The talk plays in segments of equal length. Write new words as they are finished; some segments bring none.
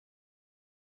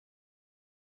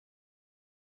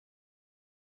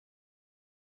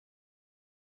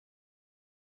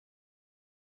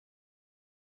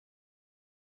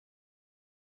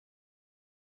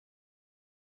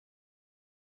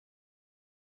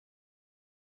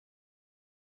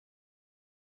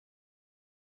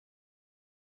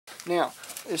Now,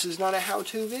 this is not a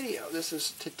how-to video. This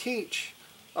is to teach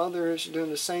others doing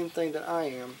the same thing that I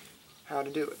am how to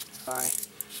do it. I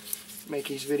make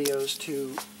these videos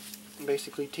to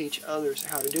basically teach others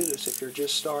how to do this. If you're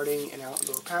just starting in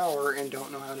outdoor power and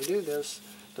don't know how to do this,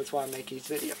 that's why I make these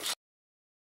videos.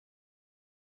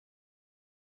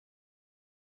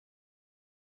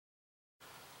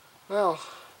 Well,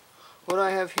 what do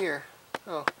I have here?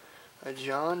 Oh, a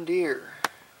John Deere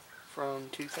from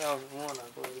 2001, I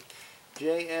believe.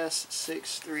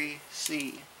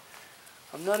 JS63C.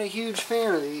 I'm not a huge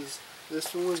fan of these.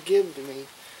 This one was given to me,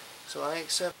 so I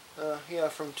accept, yeah,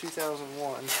 from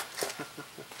 2001.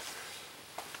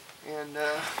 And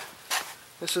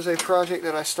this is a project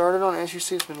that I started on. As you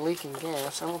see, it's been leaking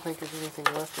gas. I don't think there's anything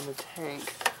left in the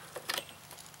tank.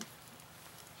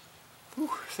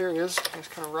 Whew, there it is. It's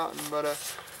kind of rotten, but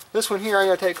this one here I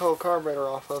got to take the whole carburetor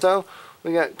off of. So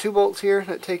we got two bolts here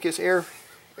that take this air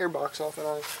box off, and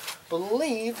I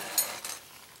believe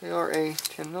they are a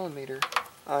 10mm.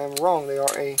 I am wrong. They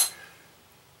are a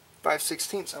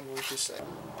 5/16, I'm going to say.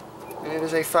 And it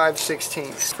is a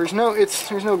 5/16. There's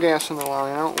no gas in the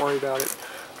line. I don't worry about it.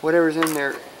 Whatever's in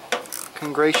there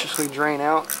can graciously drain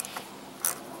out.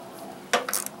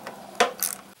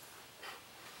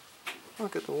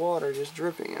 Look at the water just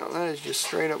dripping out. That is just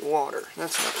straight up water.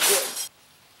 That's not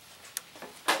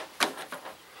good.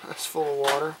 That's full of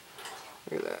water.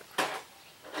 Look at that.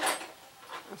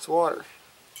 That's water.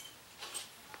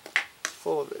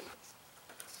 Full of it.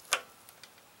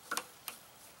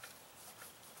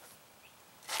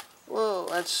 Whoa,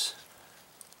 that's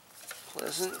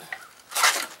pleasant.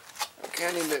 Okay,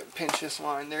 I need to pinch this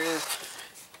line. There is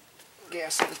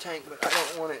gas in the tank, but I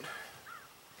don't want it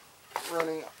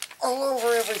running all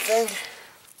over everything.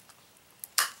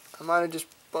 I might have just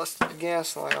busted the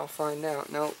gas line. I'll find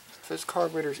out. Nope. This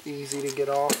carburetor's easy to get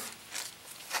off.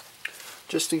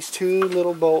 Just these two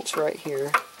little bolts right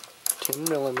here.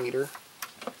 10mm.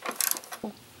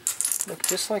 Look,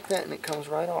 just like that, and it comes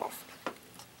right off.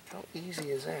 How easy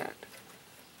is that?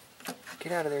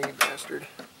 Get out of there, you bastard.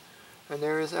 And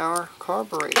there is our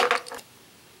carburetor.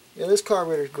 Yeah, this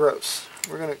carburetor is gross.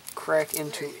 We're going to crack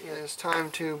into it. It's time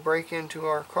to break into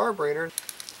our carburetor.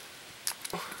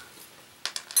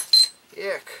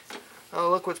 Yuck. Oh,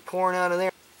 look what's pouring out of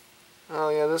there. Oh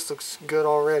yeah, this looks good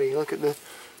already. Look at the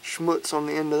schmutz on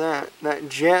the end of that. That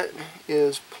jet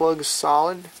is plug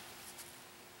solid.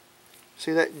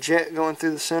 See that jet going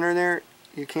through the center there?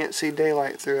 You can't see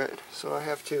daylight through it. So I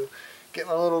have to get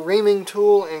my little reaming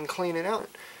tool and clean it out.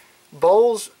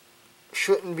 Bowls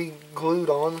shouldn't be glued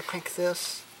on like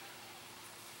this.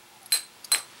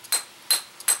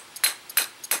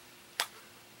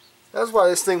 That's why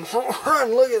this thing won't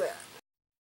run. Look at that.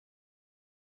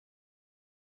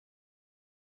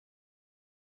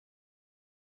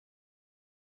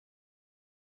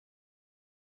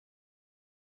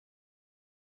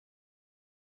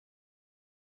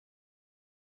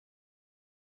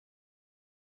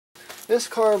 This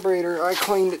carburetor, I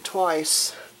cleaned it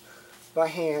twice by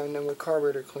hand and with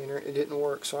carburetor cleaner. It didn't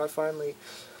work, so I finally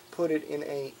put it in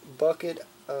a bucket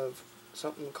of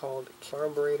something called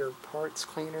carburetor parts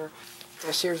cleaner.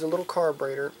 This here's a little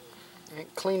carburetor.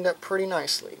 It cleaned up pretty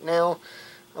nicely. Now,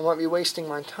 I might be wasting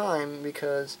my time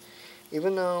because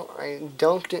even though I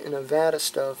dunked it in a vat of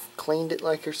stuff, cleaned it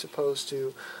like you're supposed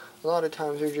to, a lot of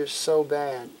times they're just so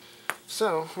bad.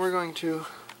 So, we're going to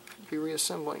be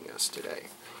reassembling this today.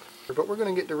 But we're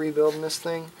going to get to rebuilding this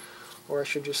thing, or I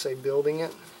should just say building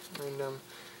it. And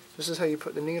this is how you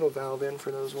put the needle valve in,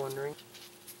 for those wondering.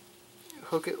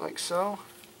 Hook it like so.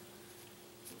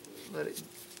 Let it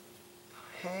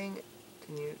hang,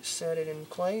 and you set it in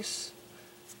place.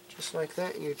 Just like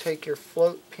that. You take your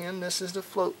float pin. This is the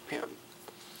float pin.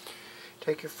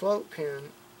 Take your float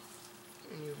pin,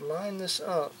 and you line this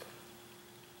up.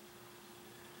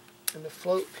 And the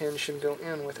float pin should go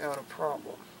in without a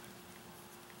problem.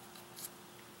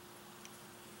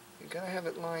 You gotta have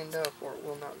it lined up or it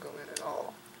will not go in at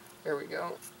all. There we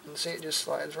go. And see, it just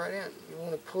slides right in. You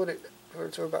want to put it where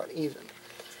it's about even.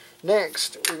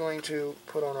 Next, we're going to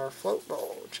put on our float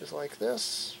bowl, which is like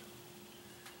this.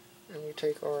 And we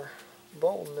take our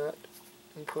bowl nut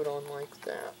and put on like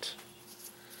that.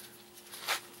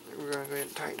 We're going to go ahead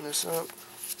and tighten this up.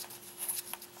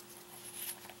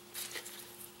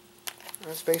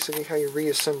 That's basically how you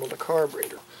reassemble the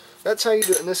carburetor. That's how you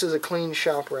do it, and this is a clean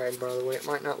shop rag, by the way. It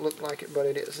might not look like it, but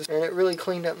it is. And it really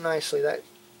cleaned up nicely. That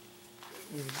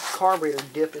carburetor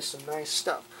dip is some nice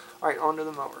stuff. Alright, onto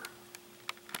the mower.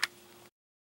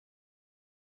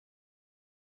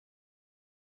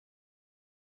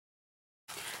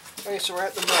 Okay, so we're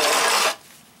at the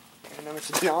mower. And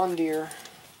it's a John Deere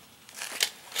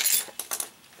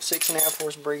 6.5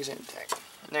 horse Briggs Intek.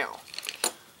 Now,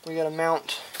 we got to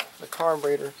mount the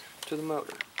carburetor to the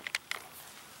motor.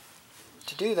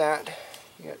 To do that,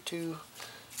 you got two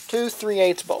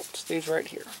 3/8 bolts. These right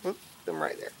here. Oop, them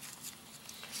right there.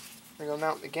 We're going to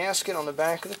mount the gasket on the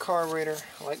back of the carburetor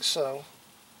like so.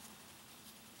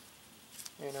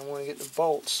 And I want to get the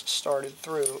bolts started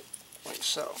through like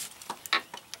so.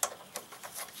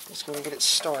 Just going to get it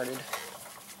started.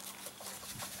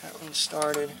 That one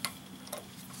started.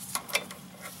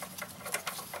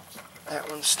 That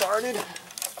one started.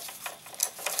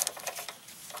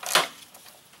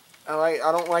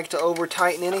 I don't like to over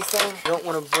tighten anything. I don't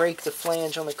want to break the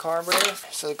flange on the carburetor,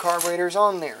 so the carburetor's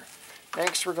on there.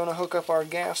 Next we're going to hook up our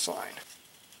gas line.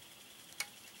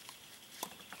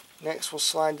 Next we'll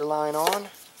slide the line on,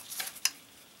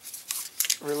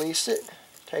 release it,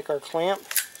 take our clamp,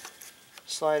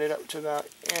 slide it up to about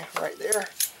right there.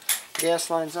 Gas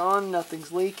line's on,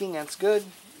 nothing's leaking, that's good.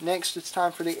 Next it's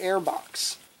time for the air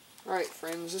box. Alright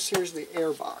friends, this here's the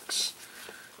air box.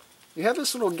 You have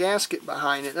this little gasket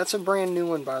behind it. That's a brand new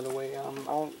one, by the way.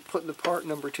 I'll put the part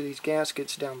number to these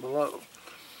gaskets down below.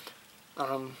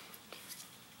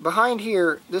 Behind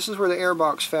here, this is where the air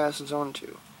box fastens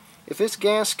onto. If this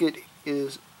gasket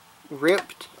is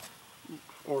ripped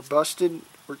or busted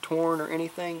or torn or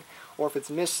anything, or if it's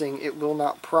missing, it will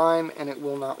not prime and it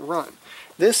will not run.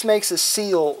 This makes a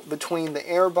seal between the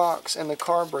air box and the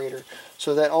carburetor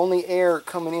so that only air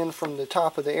coming in from the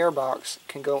top of the air box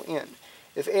can go in.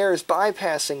 If air is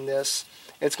bypassing this,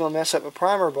 it's going to mess up a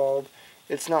primer bulb,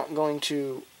 it's not going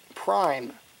to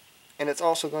prime, and it's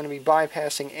also going to be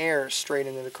bypassing air straight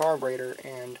into the carburetor,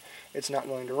 and it's not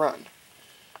going to run.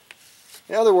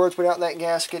 In other words, without that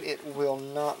gasket, it will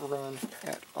not run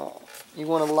at all. You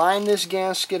want to line this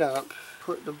gasket up,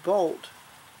 put the bolt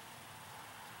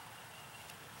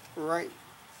right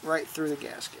through the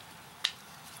gasket.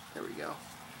 There we go.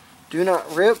 Do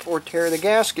not rip or tear the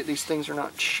gasket. These things are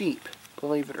not cheap,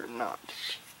 believe it or not.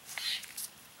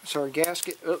 So our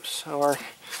gasket,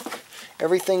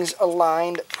 everything's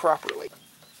aligned properly.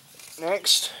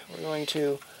 Next, we're going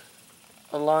to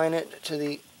align it to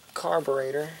the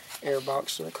carburetor, air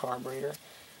box to the carburetor.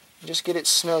 Just get it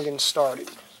snug and started.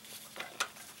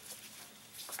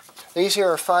 These here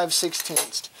are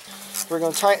 5/16. We're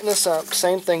going to tighten this up.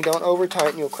 Same thing, don't over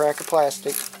tighten, you'll crack a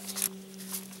plastic.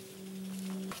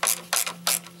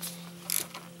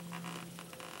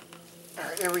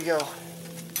 Alright, there we go.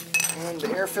 And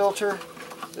the air filter,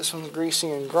 this one's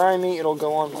greasy and grimy, it'll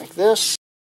go on like this.